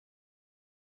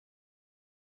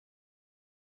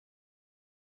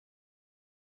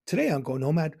Today on Go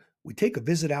Nomad, we take a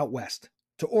visit out west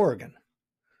to Oregon.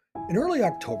 In early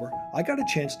October, I got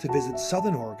a chance to visit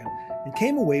southern Oregon and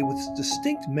came away with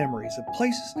distinct memories of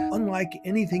places unlike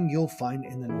anything you'll find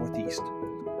in the Northeast.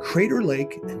 Crater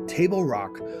Lake and Table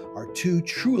Rock are two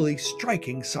truly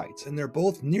striking sights, and they're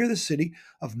both near the city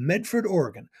of Medford,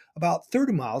 Oregon, about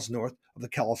 30 miles north of the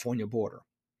California border.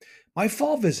 My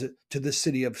fall visit to the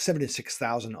city of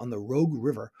 76,000 on the Rogue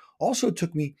River also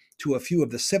took me to a few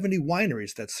of the 70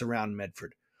 wineries that surround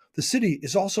Medford. The city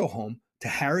is also home to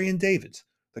Harry and David's,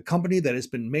 the company that has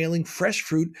been mailing fresh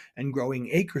fruit and growing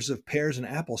acres of pears and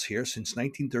apples here since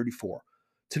 1934.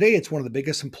 Today, it's one of the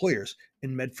biggest employers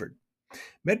in Medford.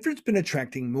 Medford's been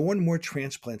attracting more and more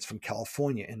transplants from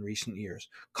California in recent years,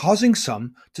 causing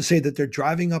some to say that they're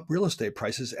driving up real estate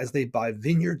prices as they buy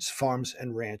vineyards, farms,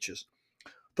 and ranches.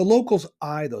 The locals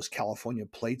eye those California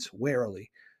plates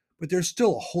warily, but there's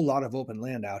still a whole lot of open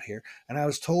land out here, and I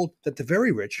was told that the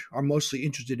very rich are mostly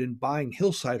interested in buying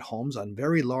hillside homes on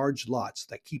very large lots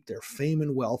that keep their fame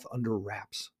and wealth under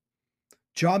wraps.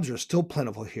 Jobs are still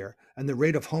plentiful here, and the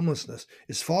rate of homelessness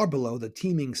is far below the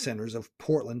teeming centers of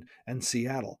Portland and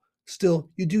Seattle. Still,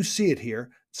 you do see it here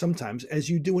sometimes, as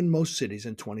you do in most cities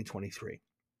in 2023.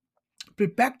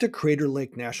 But back to Crater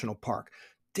Lake National Park.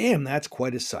 Damn, that's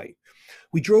quite a sight.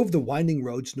 We drove the winding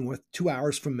roads north 2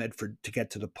 hours from Medford to get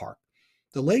to the park.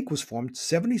 The lake was formed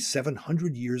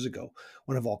 7,700 years ago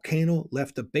when a volcano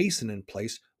left a basin in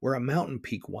place where a mountain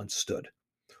peak once stood.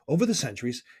 Over the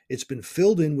centuries, it's been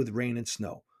filled in with rain and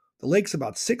snow. The lake's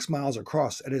about 6 miles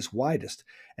across at its widest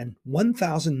and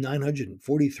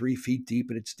 1,943 feet deep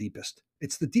at its deepest.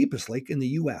 It's the deepest lake in the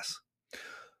U.S.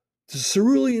 The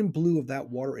cerulean blue of that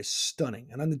water is stunning,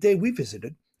 and on the day we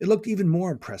visited, it looked even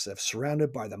more impressive,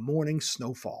 surrounded by the morning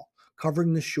snowfall,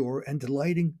 covering the shore and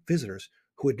delighting visitors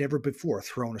who had never before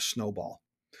thrown a snowball.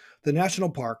 The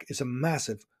national park is a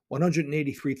massive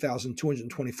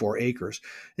 183,224 acres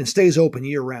and stays open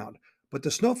year round, but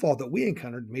the snowfall that we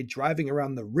encountered made driving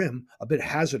around the rim a bit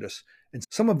hazardous, and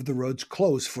some of the roads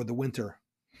closed for the winter.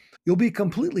 You'll be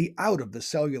completely out of the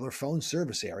cellular phone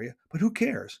service area, but who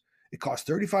cares? It costs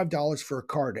 $35 for a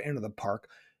car to enter the park,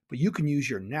 but you can use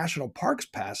your National Parks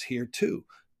Pass here too.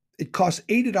 It costs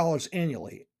 $80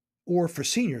 annually, or for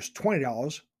seniors,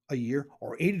 $20 a year,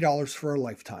 or $80 for a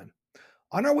lifetime.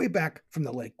 On our way back from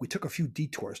the lake, we took a few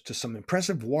detours to some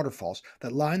impressive waterfalls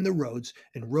that line the roads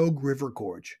in Rogue River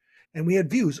Gorge, and we had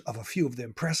views of a few of the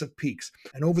impressive peaks,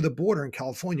 and over the border in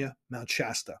California, Mount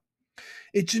Shasta.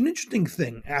 It's an interesting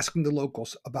thing asking the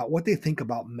locals about what they think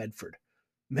about Medford.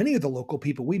 Many of the local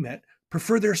people we met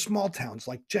prefer their small towns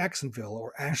like Jacksonville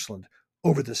or Ashland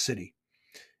over the city.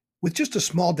 With just a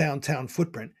small downtown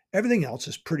footprint, everything else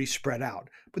is pretty spread out,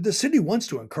 but the city wants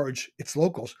to encourage its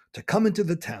locals to come into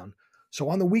the town. So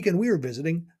on the weekend we were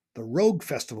visiting, the Rogue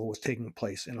Festival was taking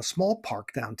place in a small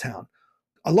park downtown.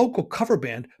 A local cover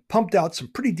band pumped out some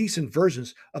pretty decent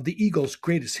versions of the Eagles'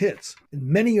 greatest hits, and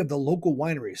many of the local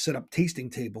wineries set up tasting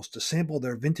tables to sample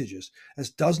their vintages, as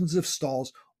dozens of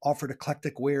stalls offered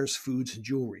eclectic wares, foods, and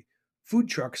jewelry. Food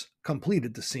trucks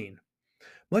completed the scene.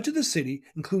 Much of the city,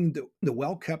 including the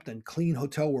well-kept and clean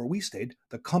hotel where we stayed,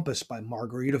 the Compass by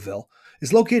Margaritaville,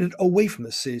 is located away from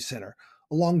the city center,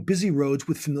 along busy roads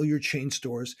with familiar chain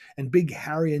stores and big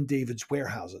Harry and David's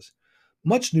warehouses.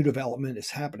 Much new development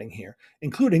is happening here,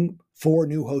 including 4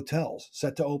 new hotels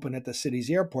set to open at the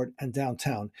city's airport and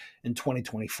downtown in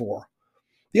 2024.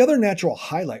 The other natural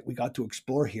highlight we got to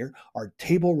explore here are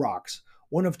Table Rocks,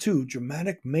 one of 2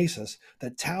 dramatic mesas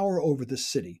that tower over the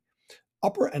city.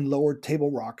 Upper and lower Table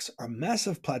Rocks are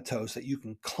massive plateaus that you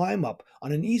can climb up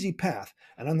on an easy path,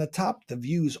 and on the top, the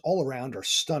views all around are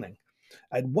stunning.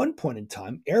 At one point in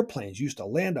time, airplanes used to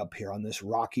land up here on this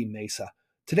rocky mesa.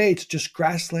 Today, it's just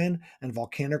grassland and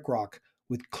volcanic rock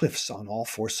with cliffs on all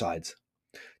 4 sides.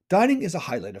 Dining is a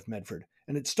highlight of Medford,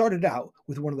 and it started out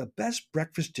with one of the best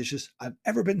breakfast dishes I've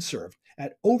ever been served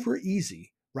at Over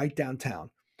Easy, right downtown.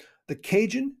 The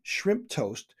Cajun shrimp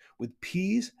toast with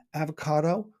peas,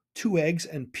 avocado, 2 eggs,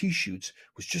 and pea shoots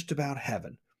was just about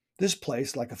heaven. This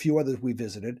place, like a few others we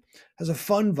visited, has a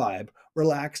fun vibe,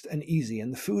 relaxed and easy,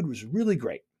 and the food was really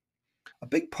great. A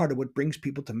big part of what brings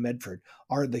people to Medford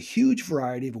are the huge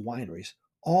variety of wineries,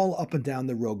 all up and down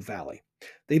the Rogue Valley.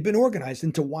 They've been organized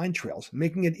into wine trails,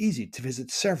 making it easy to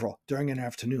visit several during an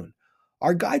afternoon.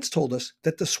 Our guides told us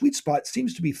that the sweet spot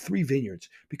seems to be 3 vineyards,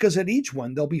 because at each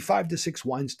one there'll be 5 to 6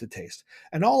 wines to taste.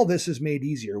 And all of this is made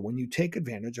easier when you take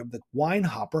advantage of the Wine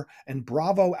Hopper and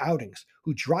Bravo outings,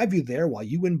 who drive you there while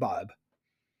you imbibe.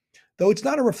 Though it's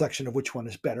not a reflection of which one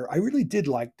is better, I really did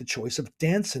like the choice of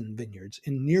Danson Vineyards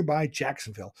in nearby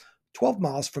Jacksonville, 12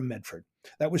 miles from Medford.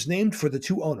 That was named for the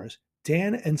 2 owners,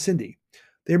 Dan and Cindy.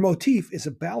 Their motif is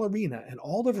a ballerina, and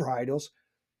all the varietals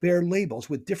bear labels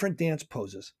with different dance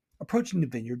poses. Approaching the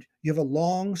vineyard, you have a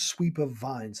long sweep of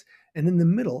vines, and in the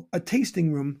middle, a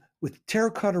tasting room with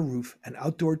terracotta roof and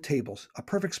outdoor tables, a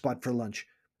perfect spot for lunch.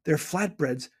 Their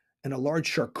flatbreads and a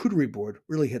large charcuterie board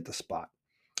really hit the spot.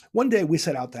 One day we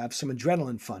set out to have some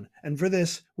adrenaline fun, and for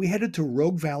this, we headed to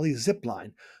Rogue Valley Zip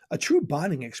Line, a true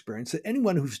bonding experience that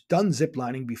anyone who's done zip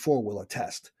lining before will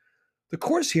attest. The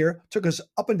course here took us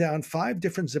up and down 5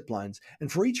 different zip lines,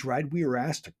 and for each ride we were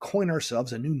asked to coin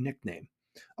ourselves a new nickname.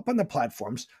 Up on the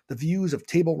platforms, the views of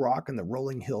Table Rock and the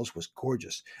rolling hills was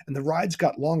gorgeous, and the rides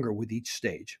got longer with each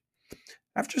stage.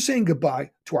 After saying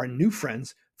goodbye to our new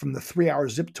friends from the 3-hour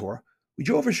zip tour, we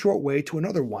drove a short way to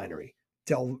another winery,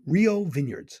 Del Rio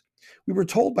Vineyards. We were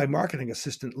told by marketing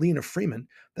assistant Lena Freeman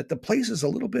that the place is a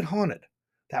little bit haunted.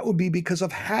 That would be because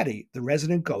of Hattie, the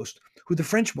resident ghost, who the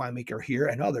French winemaker here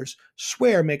and others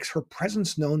swear makes her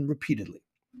presence known repeatedly.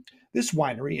 This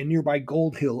winery in nearby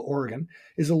Gold Hill, Oregon,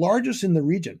 is the largest in the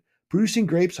region, producing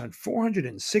grapes on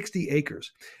 460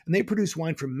 acres, and they produce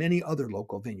wine from many other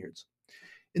local vineyards.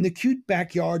 In the cute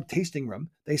backyard tasting room,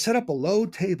 they set up a low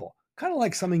table, kind of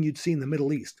like something you'd see in the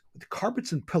Middle East, with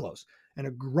carpets and pillows, and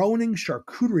a groaning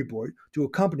charcuterie board to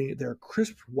accompany their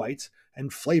crisp whites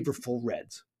and flavorful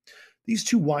reds. These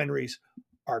 2 wineries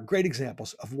are great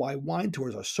examples of why wine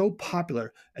tours are so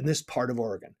popular in this part of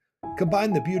Oregon.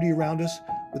 Combine the beauty around us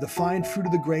with the fine fruit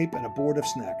of the grape and a board of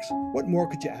snacks. What more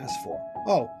could you ask for?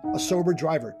 Oh, a sober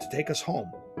driver to take us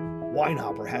home. Wine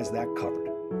Hopper has that covered.